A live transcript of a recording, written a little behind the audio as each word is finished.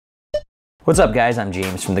What's up guys, I'm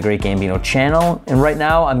James from the Great Gambino channel, and right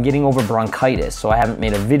now I'm getting over bronchitis, so I haven't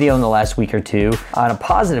made a video in the last week or two. On a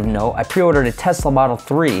positive note, I pre-ordered a Tesla Model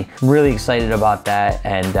 3. I'm really excited about that,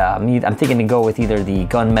 and I'm thinking to go with either the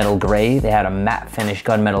gunmetal gray. They had a matte finish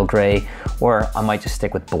gunmetal gray, or I might just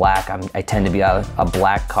stick with black. I tend to be a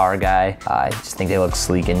black car guy. I just think they look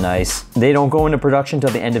sleek and nice. They don't go into production until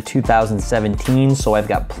the end of 2017, so I've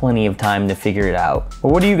got plenty of time to figure it out.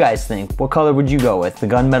 But what do you guys think? What color would you go with? The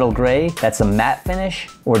gunmetal gray? That's a matte finish,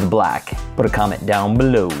 or the black? Put a comment down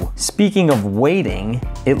below. Speaking of waiting,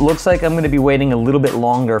 it looks like I'm gonna be waiting a little bit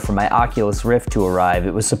longer for my Oculus Rift to arrive.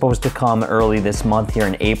 It was supposed to come early this month here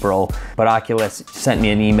in April, but Oculus sent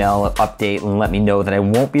me an email update and let me know that I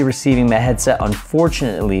won't be receiving my headset,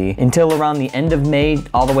 unfortunately, until around the end of May,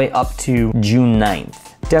 all the way up to June 9th.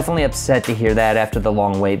 Definitely upset to hear that after the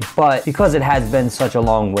long wait, but because it has been such a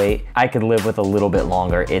long wait, I could live with a little bit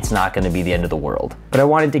longer. It's not gonna be the end of the world. But I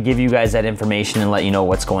wanted to give you guys that information and let you know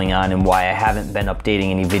what's going on and why I haven't been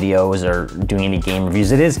updating any videos or doing any game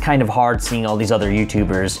reviews. It is kind of hard seeing all these other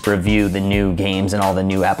YouTubers review the new games and all the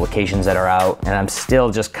new applications that are out, and I'm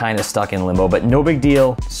still just kind of stuck in limbo, but no big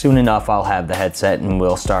deal. Soon enough, I'll have the headset and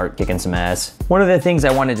we'll start kicking some ass. One of the things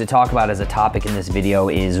I wanted to talk about as a topic in this video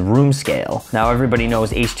is room scale. Now, everybody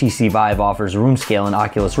knows HTC Vive offers room scale and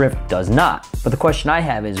Oculus Rift does not. But the question I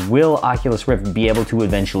have is, will Oculus Rift be able to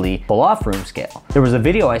eventually pull off room scale? There was a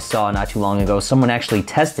video I saw not too long ago, someone actually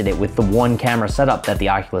tested it with the one camera setup that the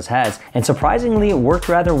Oculus has, and surprisingly it worked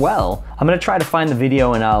rather well. I'm gonna try to find the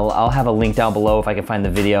video and I'll have a link down below if I can find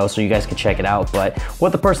the video so you guys can check it out. But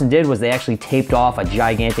what the person did was they actually taped off a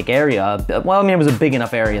gigantic area. Well, I mean, it was a big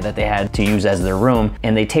enough area that they had to use as their room,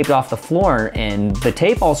 and they taped off the floor, and the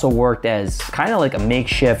tape also worked as kind of like a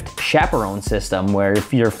makeshift chaperone system where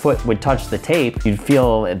if your foot would touch the tape, you'd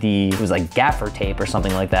feel it was like gaffer tape or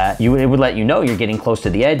something like that. It would let you know you're getting close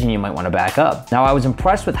to the edge and you might want to back up. Now, I was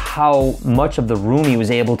impressed with how much of the room he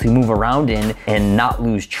was able to move around in and not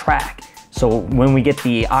lose track. So when we get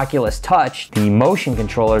the Oculus Touch, the motion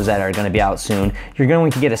controllers that are going to be out soon, you're going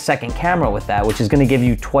to get a second camera with that, which is going to give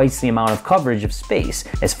you twice the amount of coverage of space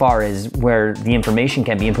as far as where the information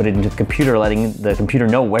can be inputted into the computer, letting the computer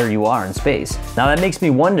know where you are in space. Now that makes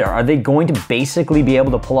me wonder, are they going to basically be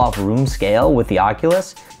able to pull off room scale with the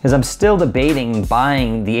Oculus? Because I'm still debating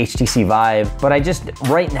buying the HTC Vive, but I just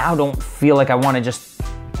right now don't feel like I want to just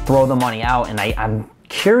throw the money out, and I'm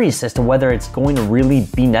curious as to whether it's going to really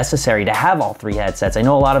be necessary to have all three headsets. I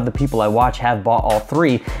know a lot of the people I watch have bought all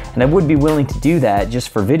three, and I would be willing to do that just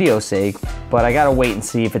for video's sake, but I gotta wait and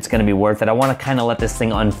see if it's gonna be worth it. I wanna kinda let this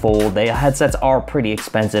thing unfold. The headsets are pretty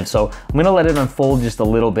expensive, so I'm gonna let it unfold just a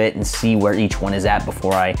little bit and see where each one is at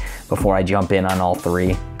before I jump in on all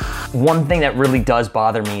three. One thing that really does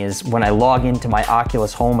bother me is when I log into my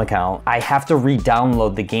Oculus Home account, I have to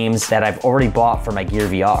re-download the games that I've already bought for my Gear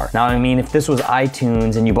VR. Now, I mean, if this was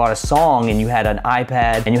iTunes and you bought a song and you had an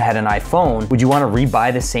iPad and you had an iPhone, would you want to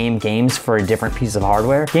re-buy the same games for a different piece of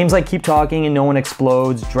hardware? Games like Keep Talking and No One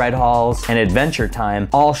Explodes, Dread Halls, and Adventure Time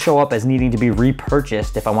all show up as needing to be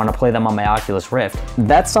repurchased if I want to play them on my Oculus Rift.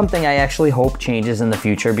 That's something I actually hope changes in the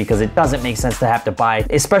future, because it doesn't make sense to have to buy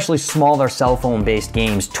especially smaller cell phone based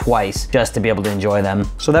games twice just to be able to enjoy them.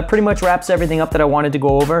 So that pretty much wraps everything up that I wanted to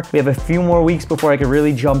go over. We have a few more weeks before I could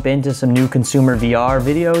really jump into some new consumer VR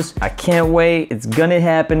videos. I can't wait. It's gonna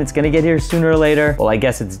happen. It's gonna get here sooner or later. Well, I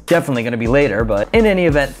guess it's definitely gonna be later, but in any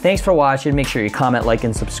event, thanks for watching. Make sure you comment, like,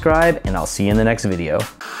 and subscribe, and I'll see you in the next video.